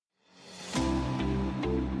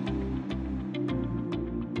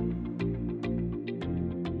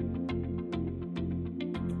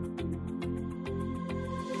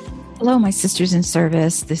Hello, my sisters in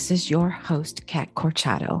service. This is your host, Kat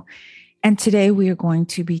Corchado. And today we are going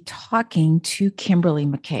to be talking to Kimberly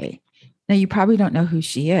McKay. Now, you probably don't know who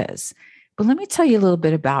she is, but let me tell you a little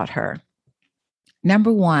bit about her.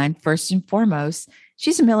 Number one, first and foremost,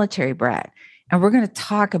 she's a military brat. And we're going to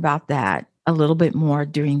talk about that a little bit more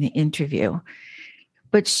during the interview.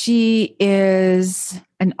 But she is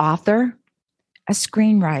an author, a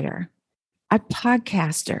screenwriter, a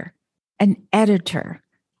podcaster, an editor,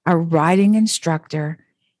 a writing instructor,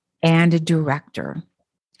 and a director.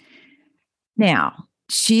 Now,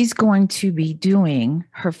 she's going to be doing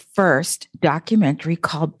her first documentary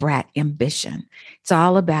called Brat Ambition. It's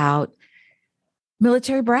all about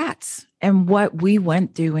military brats and what we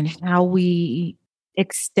went through and how we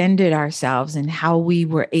extended ourselves and how we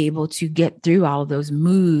were able to get through all of those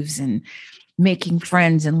moves and making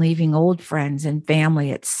friends and leaving old friends and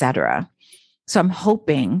family, etc. So I'm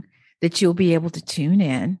hoping that you'll be able to tune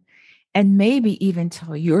in and maybe even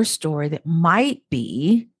tell your story that might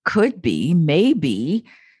be, could be, maybe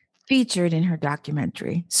featured in her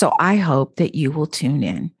documentary. So I hope that you will tune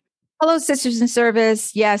in. Hello, sisters in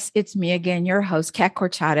service. Yes, it's me again, your host, Kat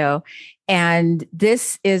Corchado. And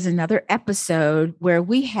this is another episode where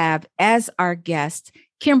we have as our guest,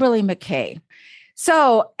 Kimberly McKay.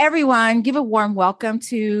 So everyone, give a warm welcome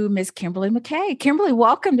to Miss Kimberly McKay. Kimberly,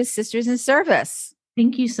 welcome to Sisters in Service.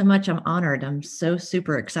 Thank you so much. I'm honored. I'm so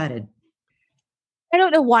super excited. I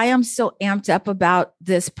don't know why I'm so amped up about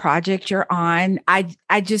this project you're on.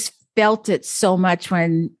 I just felt it so much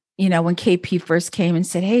when KP first came and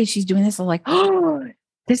said, hey, she's doing this. I'm like, oh,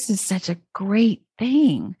 this is such a great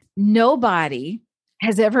thing. Nobody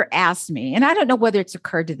has ever asked me, and I don't know whether it's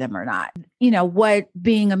occurred to them or not, what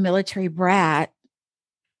being a military brat,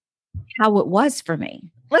 how it was for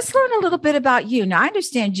me. Let's learn a little bit about you. Now, I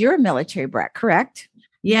understand you're a military brat, correct?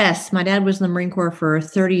 Yes. My dad was in the Marine Corps for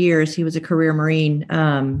 30 years. He was a career Marine.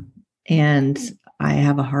 And I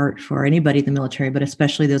have a heart for anybody in the military, but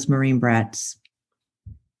especially those Marine brats.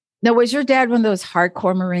 Now, was your dad one of those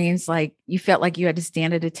hardcore Marines, like you felt like you had to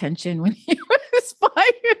stand at attention when he was by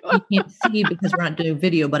you? You can't see because we're not doing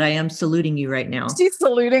video, but I am saluting you right now. She's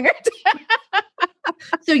saluting her.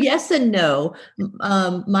 So yes and no.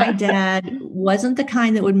 My dad wasn't the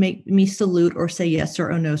kind that would make me salute or say yes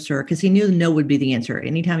sir or no sir, because he knew no would be the answer.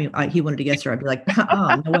 Anytime he wanted a yes sir, I'd be like,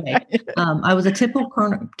 oh, no way. I was a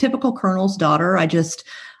typical colonel's daughter. I just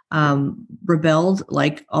rebelled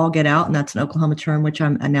like all get out, and that's an Oklahoma term, which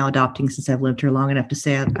I'm now adopting since I've lived here long enough to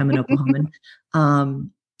say I'm an Oklahoman.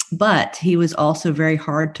 But he was also very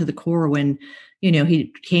hard to the core when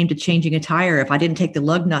he came to changing a tire. If I didn't take the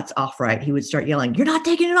lug nuts off right, he would start yelling, you're not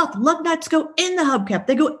taking it off. The lug nuts go in the hubcap.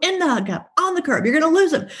 They go in the hubcap on the curb. You're going to lose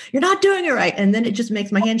them. You're not doing it right. And then it just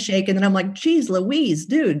makes my hand shake. And then I'm like, geez, Louise,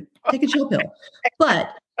 dude, take a chill pill. But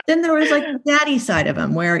then there was like the daddy side of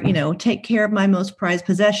him where, take care of my most prized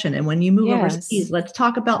possession. And when you move overseas, let's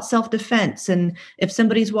talk about self-defense. And if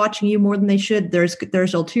somebody's watching you more than they should,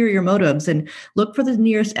 there's ulterior motives, and look for the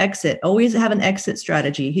nearest exit. Always have an exit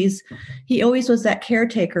strategy. He always was that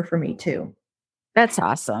caretaker for me too. That's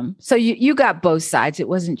awesome. So you got both sides. It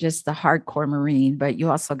wasn't just the hardcore Marine, but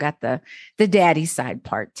you also got the daddy side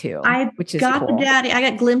part too, which is cool. The daddy. I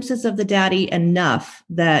got glimpses of the daddy enough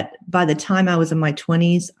that by the time I was in my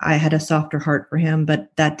 20s, I had a softer heart for him,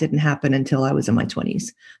 but that didn't happen until I was in my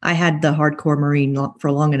 20s. I had the hardcore Marine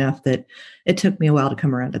for long enough that it took me a while to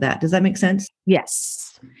come around to that. Does that make sense?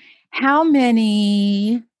 Yes. How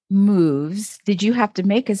many moves did you have to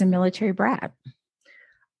make as a military brat?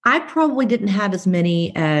 I probably didn't have as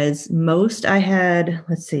many as most. I had,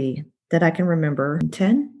 that I can remember,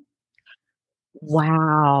 10.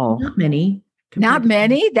 Wow. Not many. Not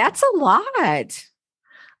many? That's a lot.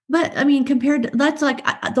 But I mean, compared to, that's like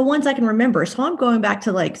the ones I can remember. So I'm going back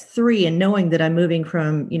to like 3 and knowing that I'm moving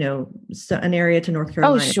from, an area to North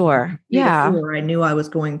Carolina. Oh, sure. Yeah. I knew I was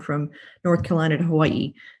going from North Carolina to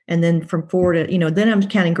Hawaii. And then from 4 to, then I'm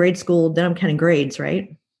counting grade school, then I'm counting grades,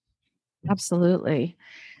 right? Absolutely.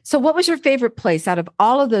 So what was your favorite place out of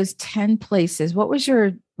all of those 10 places? What's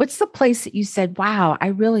the place that you said, wow, I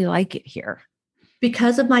really like it here?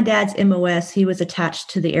 Because of my dad's MOS, he was attached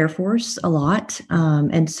to the Air Force a lot.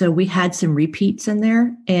 And so we had some repeats in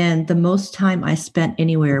there. And the most time I spent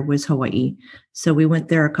anywhere was Hawaii. So we went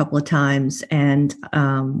there a couple of times. And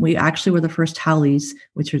we actually were the first haoles,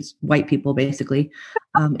 which was white people, basically,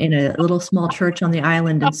 in a little small church on the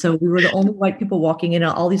island. And so we were the only white people walking in.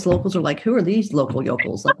 And all these locals are like, who are these local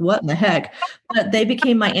yokels? Like, what in the heck? But they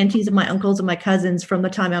became my aunties and my uncles and my cousins from the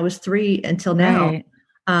time I was 3 until now. Right.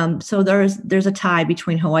 So there's a tie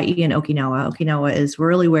between Hawaii and Okinawa. Okinawa is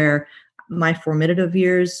really where my formative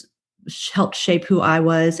years helped shape who I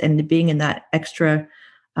was, and being in that extra,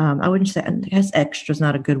 I wouldn't say, I guess extra is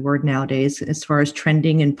not a good word nowadays as far as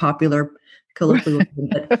trending and popular colloquialism,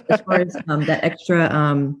 but as far as that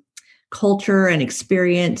extra culture and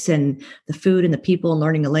experience and the food and the people and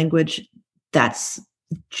learning a language, that's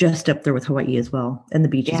just up there with Hawaii as well. And the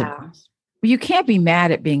beaches, of course. You can't be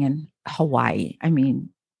mad at being in Hawaii. I mean,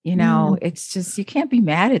 it's just, you can't be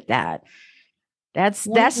mad at that. That's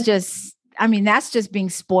just, I mean, that's just being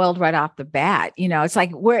spoiled right off the bat. It's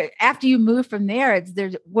like after you move from there,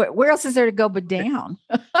 where else is there to go but down?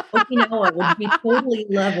 Okinawa would be totally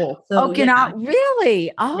level. So Okinawa,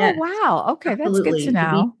 really? Oh, yes. Wow. Okay. Absolutely. That's good to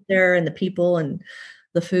know. There and the people and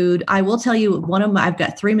the food. I will tell you, I've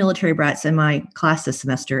got 3 military brats in my class this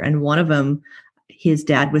semester, and one of them, his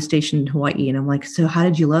dad was stationed in Hawaii. And I'm like, so how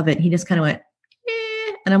did you love it? And he just kind of went,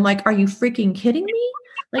 eh. And I'm like, are you freaking kidding me?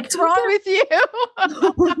 Like, what's wrong with you?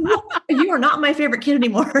 You are not my favorite kid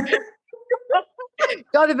anymore.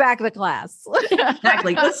 Go to the back of the class.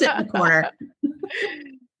 Exactly. Go sit in the corner.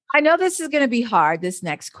 I know this is going to be hard, this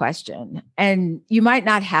next question, and you might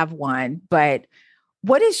not have one, but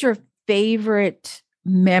what is your favorite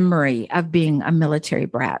memory of being a military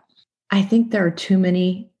brat? I think there are too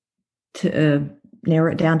many to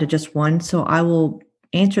narrow it down to just one. So I will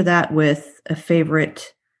answer that with a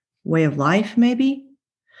favorite way of life, maybe.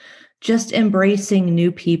 Just embracing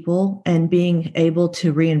new people and being able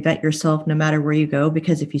to reinvent yourself no matter where you go.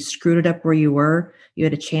 Because if you screwed it up where you were, you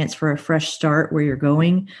had a chance for a fresh start where you're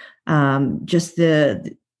going.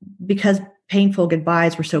 Because painful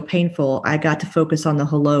goodbyes were so painful, I got to focus on the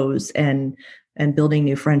hellos and building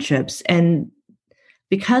new friendships. And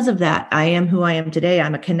because of that, I am who I am today.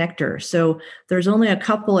 I'm a connector. So there's only a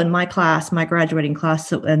couple in my class, my graduating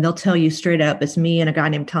class, and they'll tell you straight up, it's me and a guy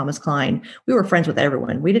named Thomas Klein. We were friends with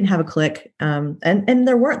everyone. We didn't have a clique. And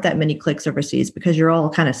there weren't that many cliques overseas because you're all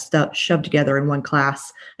kind of shoved together in one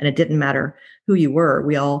class, and it didn't matter who you were.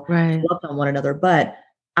 We all loved on one another. But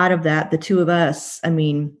out of that, the two of us, I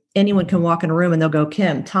mean, anyone can walk in a room and they'll go,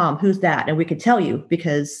 Kim, Tom, who's that? And we could tell you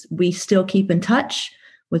because we still keep in touch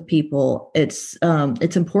with people. It's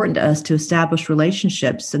important to us to establish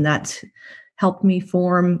relationships, and that's helped me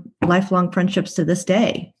form lifelong friendships to this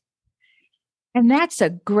day. And that's a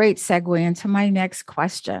great segue into my next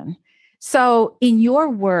question. So in your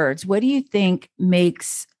words, what do you think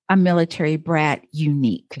makes a military brat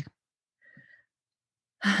unique?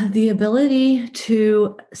 The ability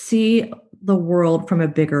to see the world from a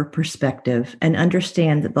bigger perspective and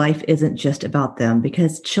understand that life isn't just about them,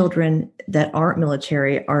 because children that aren't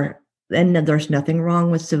military are, and there's nothing wrong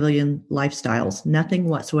with civilian lifestyles, nothing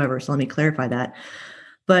whatsoever. So let me clarify that.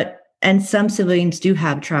 And some civilians do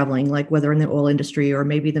have traveling, like whether in the oil industry or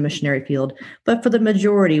maybe the missionary field. But for the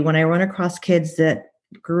majority, when I run across kids that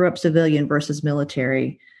grew up civilian versus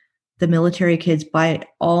military, the military kids by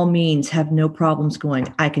all means have no problems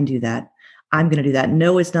going, I can do that. I'm going to do that.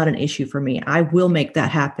 No, it's not an issue for me. I will make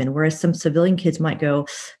that happen. Whereas some civilian kids might go,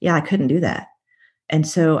 yeah, I couldn't do that. And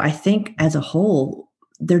so I think as a whole,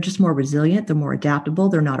 they're just more resilient. They're more adaptable.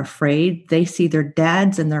 They're not afraid. They see their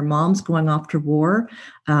dads and their moms going off to war,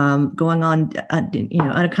 going on,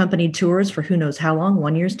 unaccompanied tours for who knows how long,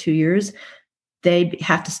 1 year, 2 years. They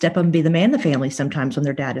have to step up and be the man of the family sometimes when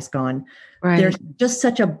their dad is gone. Right. There's just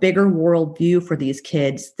such a bigger worldview for these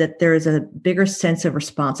kids that there's a bigger sense of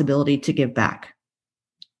responsibility to give back.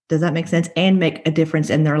 Does that make sense? And make a difference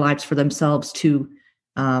in their lives for themselves to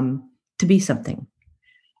be something.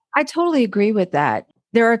 I totally agree with that.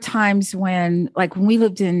 There are times when we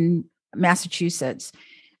lived in Massachusetts,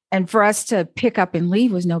 and for us to pick up and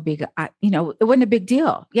leave was no big, it wasn't a big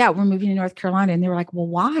deal. Yeah, we're moving to North Carolina. And they were like, well,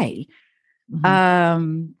 why?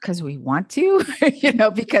 Because we want to,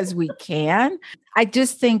 because we can. I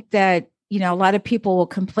just think that, a lot of people will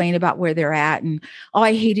complain about where they're at and, oh,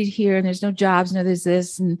 I hate it here and there's no jobs, no, there's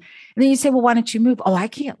this. And then you say, well, why don't you move? Oh, I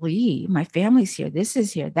can't leave. My family's here. This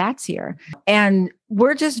is here. That's here. And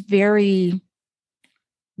we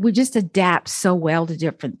just adapt so well to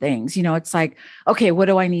different things. It's like, okay, what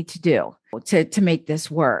do I need to do to make this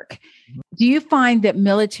work? Do you find that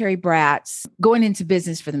military brats going into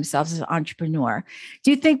business for themselves as an entrepreneur,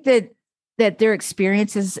 do you think that their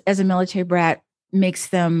experiences as a military brat makes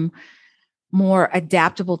them more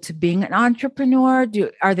adaptable to being an entrepreneur?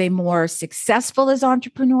 Are they more successful as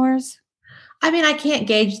entrepreneurs? I mean, I can't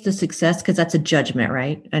gauge the success because that's a judgment,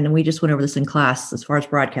 right? And we just went over this in class as far as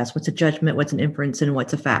broadcast. What's a judgment? What's an inference? And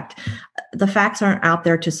what's a fact? The facts aren't out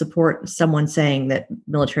there to support someone saying that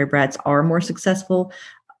military brats are more successful.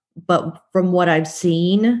 But from what I've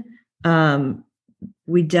seen,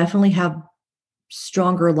 we definitely have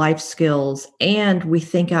stronger life skills, and we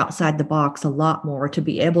think outside the box a lot more to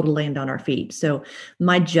be able to land on our feet. So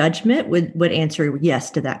my judgment would answer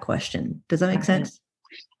yes to that question. Does that make sense?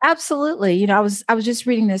 Absolutely. I was just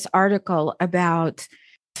reading this article about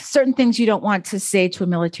certain things you don't want to say to a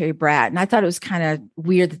military brat. And I thought it was kind of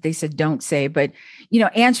weird that they said don't say, but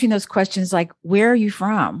answering those questions like, where are you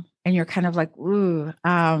from? And you're kind of like, ooh,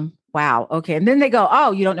 wow, okay. And then they go,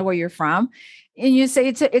 oh, you don't know where you're from. And you say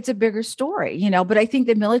it's a bigger story, but I think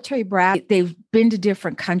the military brat, they've been to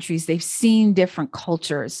different countries, they've seen different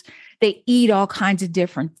cultures, they eat all kinds of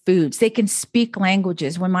different foods, they can speak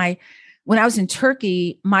languages. When I was in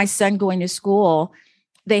Turkey, my son going to school,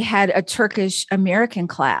 they had a Turkish American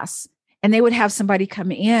class, and they would have somebody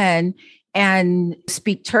come in and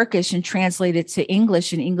speak Turkish and translate it to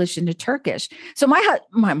English and English into Turkish. So my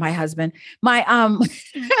husband,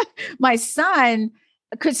 my son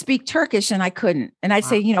could speak Turkish and I couldn't. And I'd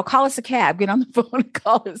say, call us a cab, get on the phone and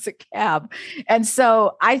call us a cab. And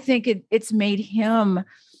so I think it's made him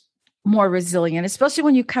more resilient, especially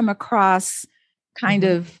when you come across kind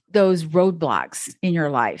of those roadblocks in your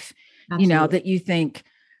life, Absolutely. that you think,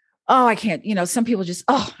 oh, I can't, some people just,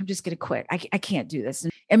 oh, I'm just going to quit. I can't do this.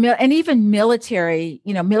 And even military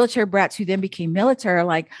brats who then became military are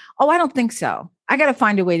like, oh, I don't think so. I got to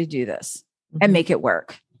find a way to do this and make it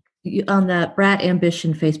work. On that Brat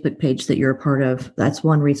Ambition Facebook page that you're a part of, that's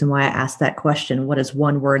one reason why I asked that question. What is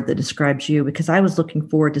one word that describes you? Because I was looking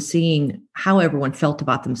forward to seeing how everyone felt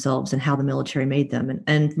about themselves and how the military made them.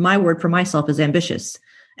 And my word for myself is ambitious.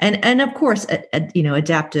 And of course,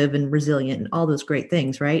 adaptive and resilient and all those great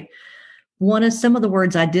things, right? One of some of the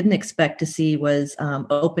words I didn't expect to see was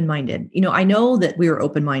open-minded. I know that we are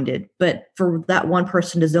open-minded, but for that one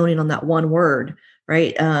person to zone in on that one word,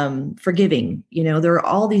 right? Forgiving, there are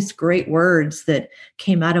all these great words that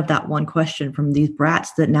came out of that one question from these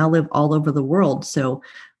brats that now live all over the world. So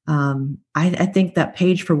I think that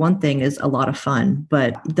page, for one thing, is a lot of fun.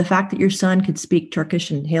 But the fact that your son could speak Turkish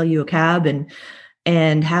and hail you a cab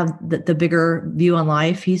and have the bigger view on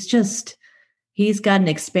life, he's got an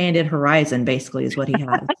expanded horizon, basically, is what he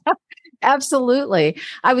has. Absolutely.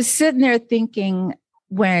 I was sitting there thinking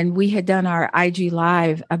when we had done our IG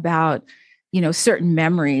Live about certain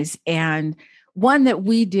memories. And one that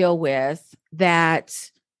we deal with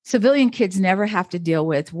that civilian kids never have to deal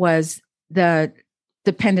with was the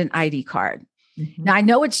dependent ID card. Mm-hmm. Now, I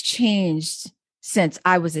know it's changed since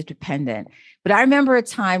I was a dependent, but I remember a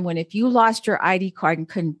time when if you lost your ID card and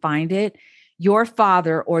couldn't find it, your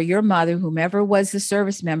father or your mother, whomever was the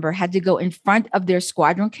service member, had to go in front of their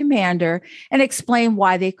squadron commander and explain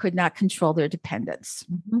why they could not control their dependents.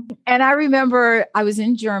 Mm-hmm. And I remember I was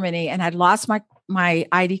in Germany and I'd lost my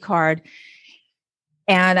ID card,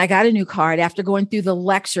 and I got a new card after going through the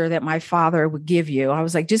lecture that my father would give you. I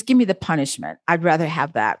was like, just give me the punishment. I'd rather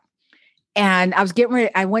have that. And I was getting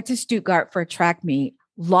ready. I went to Stuttgart for a track meet,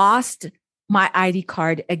 lost my ID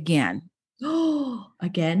card again.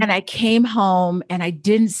 Again. And I came home and I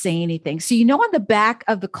didn't say anything. So, on the back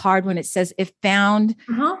of the card, when it says, if found,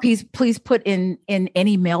 please put in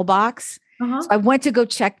any mailbox. So I went to go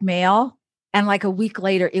check mail. And like a week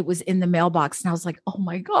later, it was in the mailbox. And I was like, oh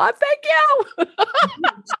my God, thank you.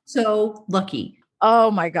 So lucky. Oh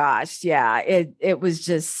my gosh. Yeah. It was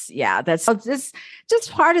just, that's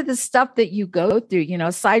just part of the stuff that you go through,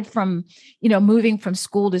 aside from, moving from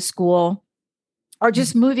school to school. Or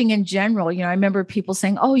just moving in general. I remember people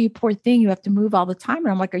saying, oh, you poor thing, you have to move all the time. And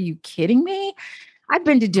I'm like, are you kidding me? I've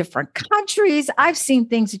been to different countries. I've seen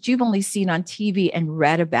things that you've only seen on TV and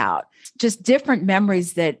read about. Just different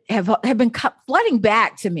memories that have been flooding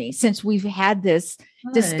back to me since we've had this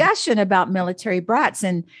discussion about military brats.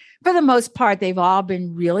 And for the most part, they've all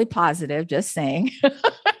been really positive, just saying.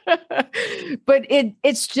 But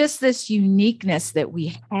it's just this uniqueness that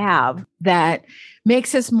we have that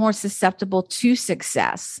makes us more susceptible to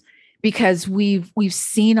success, because we've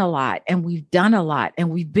seen a lot and we've done a lot and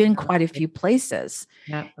we've been quite a few places.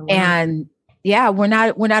 And we're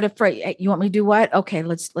not afraid. You want me to do what? Okay,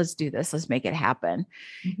 let's do this. Let's make it happen.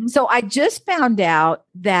 Mm-hmm. So I just found out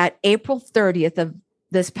that April 30th of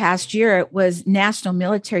this past year, it was National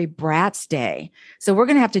Military Brats Day. So we're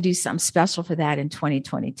going to have to do something special for that in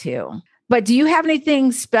 2022. But do you have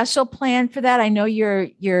anything special planned for that? I know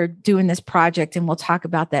you're doing this project, and we'll talk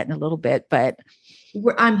about that in a little bit, but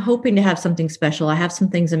I'm hoping to have something special. I have some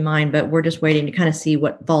things in mind, but we're just waiting to kind of see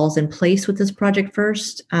what falls in place with this project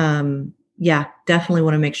first. Definitely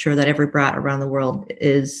want to make sure that every brat around the world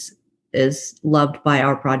is loved by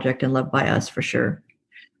our project and loved by us, for sure.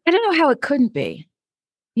 I don't know how it couldn't be.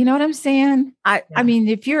 You know what I'm saying? I mean,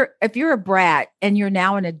 if you're a brat and you're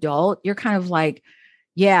now an adult, you're kind of like,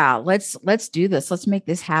 Yeah, let's do this. Let's make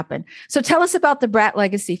this happen. So tell us about the Brat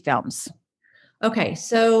Legacy films. Okay,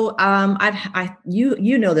 so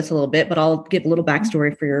you know this a little bit, but I'll give a little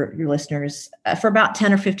backstory for your listeners. For about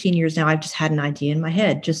 10 or 15 years now, I've just had an idea in my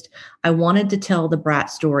head. Just I wanted to tell the Brat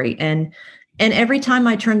story, and every time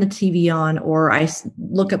I turn the TV on or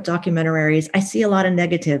look up documentaries, I see a lot of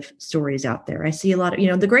negative stories out there. I see a lot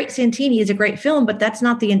of, The Great Santini is a great film, but that's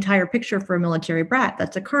not the entire picture for a military brat.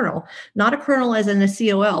 That's a colonel, not a colonel as in a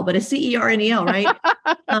COL, but a CERNEL, right?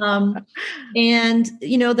 And,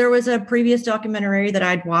 there was a previous documentary that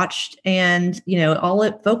I'd watched, and, all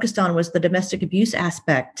it focused on was the domestic abuse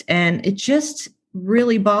aspect. And it just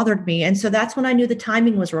really bothered me. And so that's when I knew the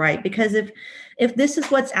timing was right, because if this is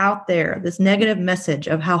what's out there, this negative message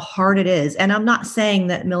of how hard it is, and I'm not saying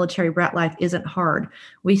that military brat life isn't hard.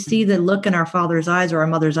 We see the look in our father's eyes or our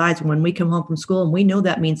mother's eyes when we come home from school, and we know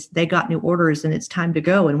that means they got new orders and it's time to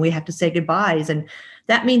go and we have to say goodbyes. And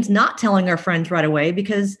that means not telling our friends right away,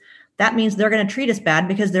 because that means they're going to treat us bad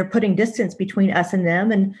because they're putting distance between us and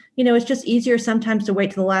them. And, it's just easier sometimes to wait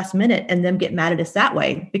to the last minute and them get mad at us that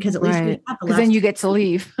way, because at least we have the last. Then you get to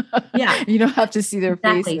leave. Yeah. You don't have to see their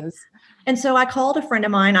faces. And so I called a friend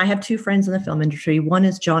of mine. I have two friends in the film industry. One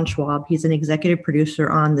is John Schwab. He's an executive producer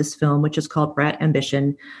on this film, which is called Brat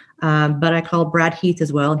Ambition. But I called Brad Heath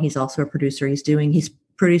as well. And he's also a producer. He's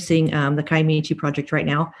producing the Kaimichi project right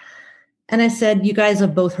now. And I said, you guys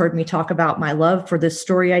have both heard me talk about my love for this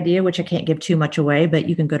story idea, which I can't give too much away, but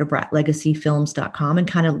you can go to bratlegacyfilms.com and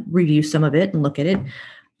kind of review some of it and look at it.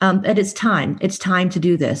 And it's time. It's time to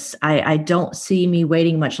do this. I don't see me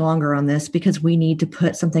waiting much longer on this, because we need to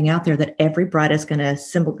put something out there that every brat is going to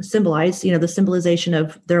symbolize, the symbolization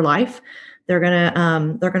of their life. They're going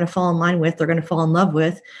to fall in line with, they're going to fall in love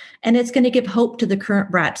with, and it's going to give hope to the current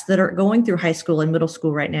brats that are going through high school and middle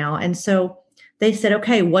school right now. And so they said,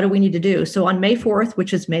 okay, what do we need to do? So on May 4th,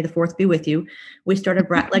 which is May the 4th be with you, we started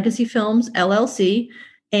Brat Legacy Films, LLC.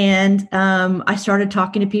 And I started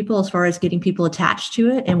talking to people as far as getting people attached to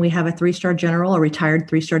it. And we have a 3-star general, a retired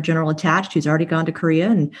 3-star general attached, who's already gone to Korea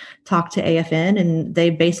and talked to AFN. And they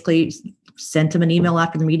basically sent him an email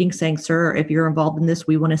after the meeting saying, sir, if you're involved in this,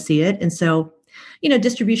 we want to see it. And so,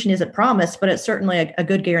 distribution isn't promised, but it's certainly a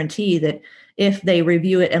good guarantee that if they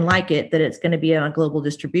review it and like it, that it's going to be on a global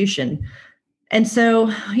distribution. And so,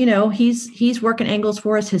 he's working angles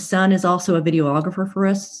for us. His son is also a videographer for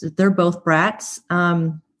us. They're both brats.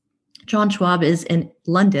 John Schwab is in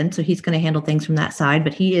London, so he's going to handle things from that side.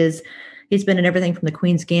 But he's been in everything from The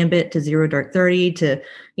Queen's Gambit to Zero Dark 30 to,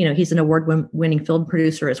 he's an award-winning film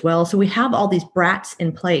producer as well. So we have all these brats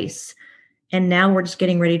in place. And now we're just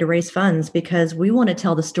getting ready to raise funds, because we want to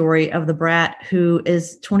tell the story of the brat who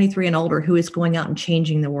is 23 and older, who is going out and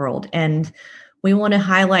changing the world. And we want to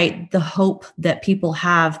highlight the hope that people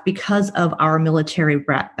have because of our military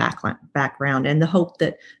brat background, and the hope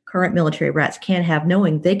that current military brats can have,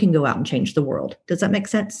 knowing they can go out and change the world. Does that make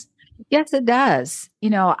sense? Yes, it does.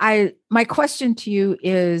 My question to you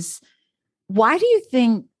is, why do you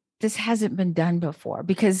think this hasn't been done before?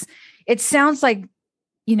 Because it sounds like,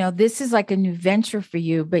 this is like a new venture for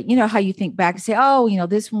you, but how you think back and say, oh,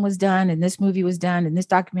 this one was done and this movie was done and this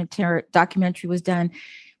documentary was done.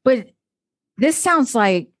 But this sounds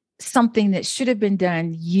like something that should have been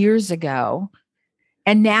done years ago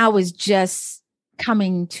and now is just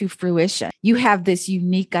coming to fruition. You have this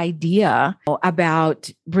unique idea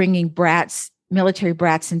about bringing military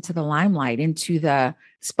brats into the limelight, into the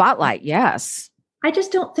spotlight. Yes. I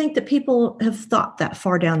just don't think that people have thought that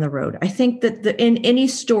far down the road. I think that in any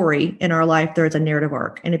story in our life, there's a narrative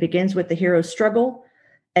arc, and it begins with the hero's struggle.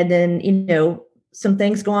 And then, some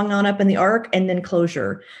things going on up in the arc, and then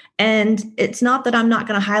closure. And it's not that I'm not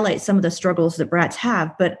going to highlight some of the struggles that brats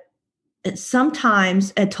have, but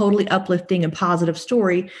sometimes a totally uplifting and positive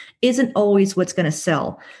story isn't always what's going to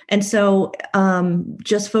sell. And so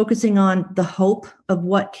just focusing on the hope of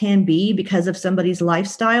what can be because of somebody's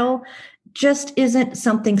lifestyle just isn't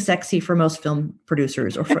something sexy for most film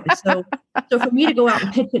producers. So for me to go out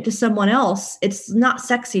and pitch it to someone else, it's not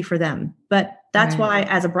sexy for them. But that's why,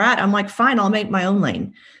 as a brat, I'm like, fine, I'll make my own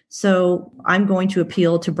lane. So I'm going to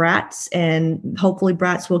appeal to brats, and hopefully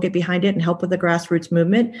brats will get behind it and help with the grassroots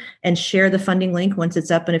movement, and share the funding link once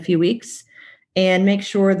it's up in a few weeks, and make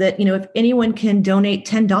sure that, if anyone can donate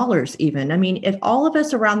 $10 even. I mean, if all of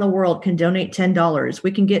us around the world can donate $10,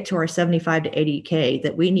 we can get to our 75 to 80K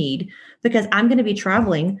that we need, because I'm going to be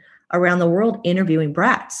traveling around the world interviewing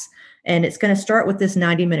brats. And it's going to start with this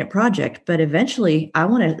 90-minute project, but eventually I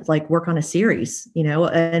want to work on a series,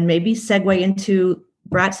 and maybe segue into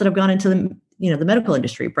brats that have gone into the medical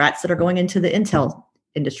industry, brats that are going into the intel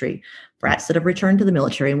industry, brats that have returned to the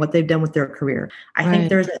military and what they've done with their career. I think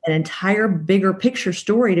there's an entire bigger picture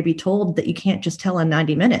story to be told that you can't just tell in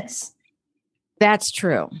 90 minutes. That's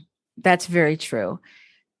true. That's very true.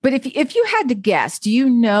 But if you had to guess, do you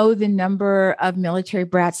know the number of military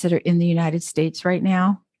brats that are in the United States right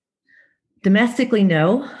now? Domestically,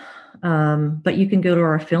 no. But you can go to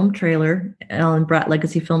our film trailer on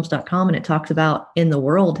bratlegacyfilms.com, and it talks about in the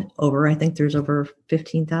world I think there's over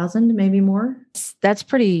 15,000, maybe more. That's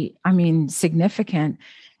pretty, significant.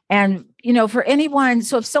 And, for anyone,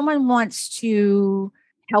 so if someone wants to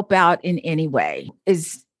help out in any way,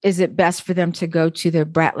 is it best for them to go to the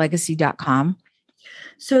bratlegacy.com?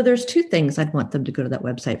 So there's two things I'd want them to go to that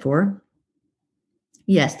website for.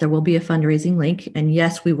 Yes, there will be a fundraising link. And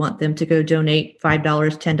yes, we want them to go donate $5,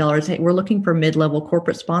 $10. Hey, we're looking for mid-level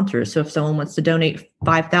corporate sponsors. So if someone wants to donate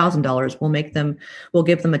 $5,000, we'll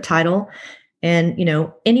give them a title. And,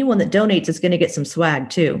 anyone that donates is going to get some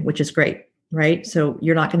swag too, which is great. Right. So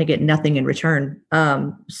you're not going to get nothing in return.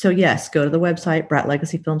 So yes, go to the website,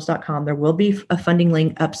 bratlegacyfilms.com. There will be a funding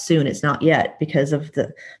link up soon. It's not yet because of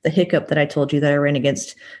the hiccup that I told you that I ran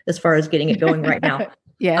against as far as getting it going right now.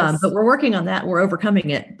 Yes. But we're working on that. We're overcoming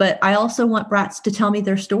it. But I also want brats to tell me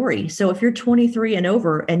their story. So if you're 23 and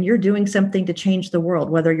over and you're doing something to change the world,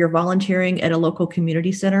 whether you're volunteering at a local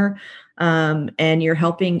community center, and you're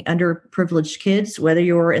helping underprivileged kids, whether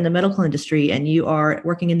you're in the medical industry and you are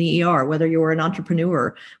working in the ER, whether you're an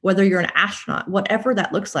entrepreneur, whether you're an astronaut, whatever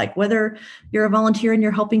that looks like, whether you're a volunteer and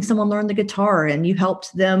you're helping someone learn the guitar and you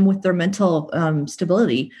helped them with their mental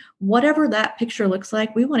stability, whatever that picture looks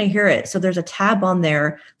like, we want to hear it. So there's a tab on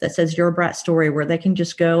there that says Your Brat Story where they can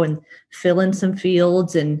just go and fill in some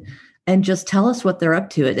fields and just tell us what they're up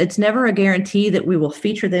to. It's never a guarantee that we will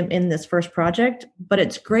feature them in this first project, but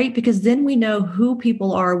it's great because then we know who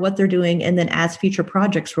people are, what they're doing. And then as future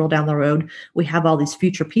projects roll down the road, we have all these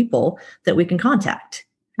future people that we can contact.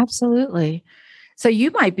 Absolutely. So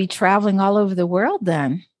you might be traveling all over the world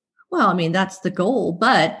then. Well, that's the goal,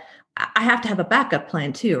 but I have to have a backup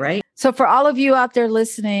plan too, right? So for all of you out there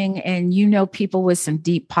listening and people with some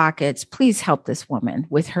deep pockets, please help this woman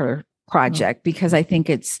with her project because I think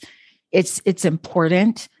it's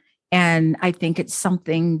important. And I think it's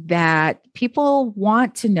something that people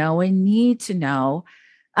want to know and need to know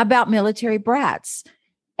about military brats.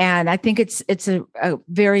 And I think it's a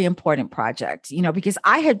very important project, because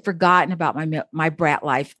I had forgotten about my brat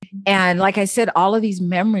life. And like I said, all of these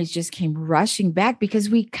memories just came rushing back because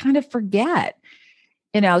we kind of forget,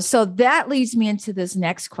 so that leads me into this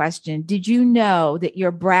next question. Did you know that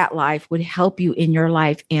your brat life would help you in your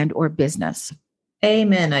life and or business?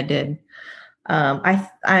 Amen. I did.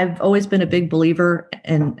 I've always been a big believer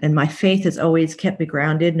and my faith has always kept me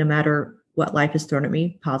grounded no matter what life has thrown at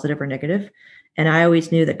me, positive or negative. And I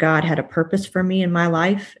always knew that God had a purpose for me in my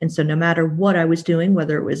life. And so no matter what I was doing,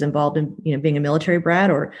 whether it was involved in, being a military brat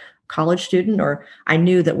or college student, or I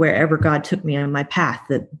knew that wherever God took me on my path,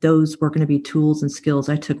 that those were going to be tools and skills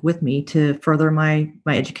I took with me to further my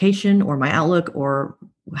education or my outlook or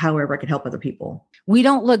however I could help other people. We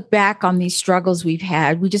don't look back on these struggles we've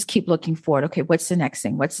had. We just keep looking forward. Okay, what's the next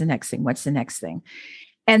thing? What's the next thing? What's the next thing?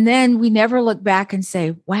 And then we never look back and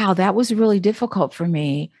say, wow, that was really difficult for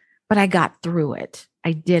me, but I got through it.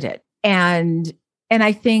 I did it. And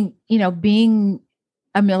I think, being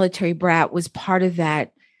a military brat was part of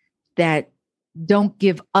that don't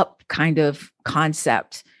give up kind of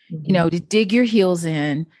concept, to dig your heels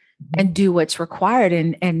in and do what's required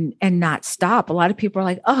and not stop. A lot of people are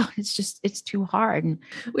like, oh, it's too hard. And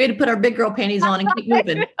we had to put our big girl panties on and keep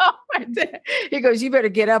moving. He goes, you better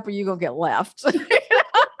get up or you're going to get left.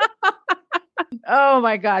 Oh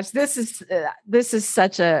my gosh. This is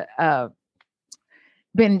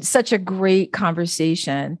been such a great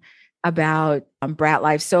conversation about brat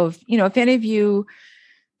life. So if any of you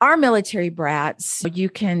are military brats, you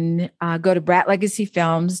can go to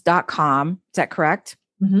bratlegacyfilms.com. Is that correct?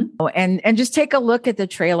 Mm-hmm. And just take a look at the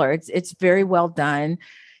trailer. It's very well done.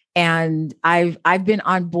 And I've been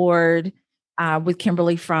on board with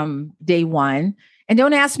Kimberly from day one. And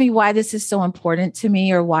don't ask me why this is so important to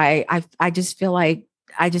me or why I just feel like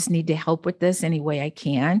I just need to help with this any way I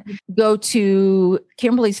can. Go to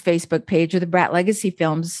Kimberly's Facebook page or the Brat Legacy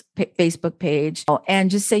Films Facebook page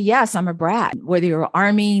and just say, yes, I'm a brat, whether you're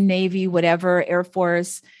Army, Navy, whatever, Air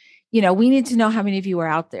Force. We need to know how many of you are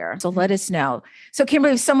out there. So let us know. So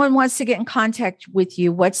Kimberly, if someone wants to get in contact with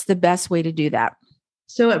you, what's the best way to do that?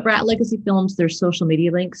 So at Brat Legacy Films, there's social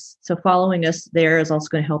media links. So following us there is also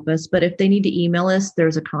going to help us. But if they need to email us,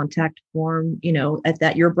 there's a contact form, at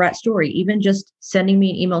that Your Brat Story. Even just sending me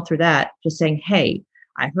an email through that, just saying, hey,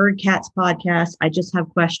 I heard Kat's podcast. I just have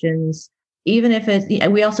questions. even if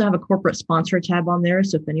we also have a corporate sponsor tab on there.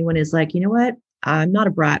 So if anyone is like, you know what, I'm not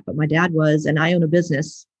a brat, but my dad was, and I own a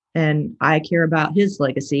business and I care about his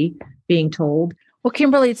legacy being told. Well,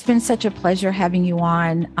 Kimberly, it's been such a pleasure having you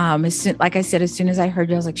on. Like I said, as soon as I heard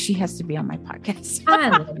you, I was like, she has to be on my podcast. I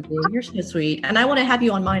love you. You're so sweet. And I want to have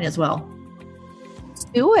you on mine as well. Let's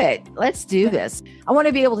do it. Let's do this. I want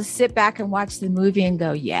to be able to sit back and watch the movie and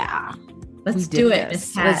go, yeah, let's do it.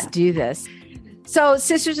 Let's do this. So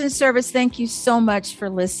Sisters in Service, thank you so much for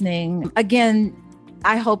listening. Again,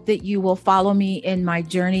 I hope that you will follow me in my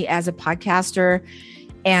journey as a podcaster.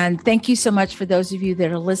 And thank you so much for those of you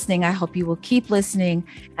that are listening. I hope you will keep listening.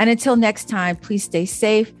 And until next time, please stay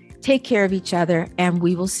safe, take care of each other, and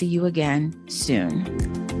we will see you again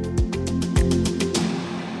soon.